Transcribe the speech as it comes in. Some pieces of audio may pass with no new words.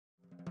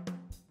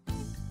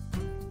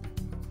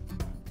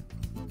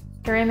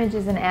Pure Image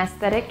is an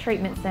aesthetic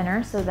treatment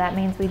center, so that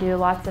means we do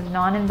lots of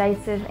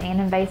non-invasive and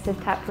invasive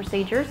type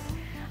procedures.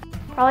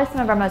 Probably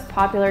some of our most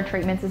popular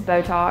treatments is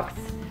Botox,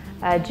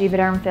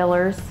 Juvederm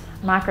fillers,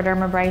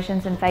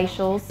 microdermabrasions and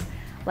facials,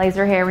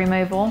 laser hair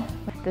removal.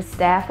 The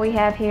staff we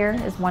have here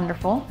is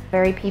wonderful,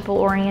 very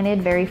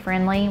people-oriented, very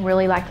friendly,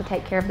 really like to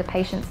take care of the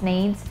patient's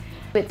needs.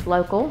 It's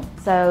local,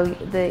 so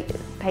the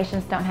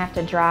patients don't have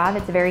to drive.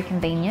 It's very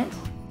convenient.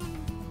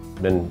 It's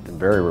been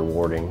very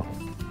rewarding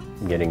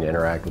getting to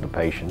interact with the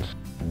patients,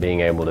 being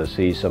able to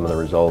see some of the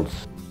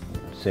results,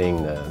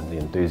 seeing the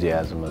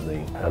enthusiasm of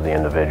the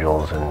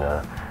individuals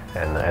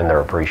and their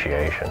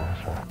appreciation.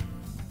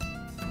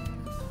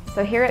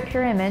 So here at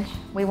Pure Image,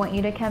 we want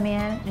you to come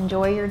in,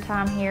 enjoy your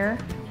time here.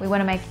 We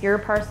want to make your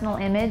personal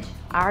image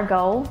our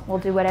goal. We'll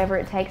do whatever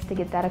it takes to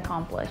get that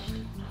accomplished.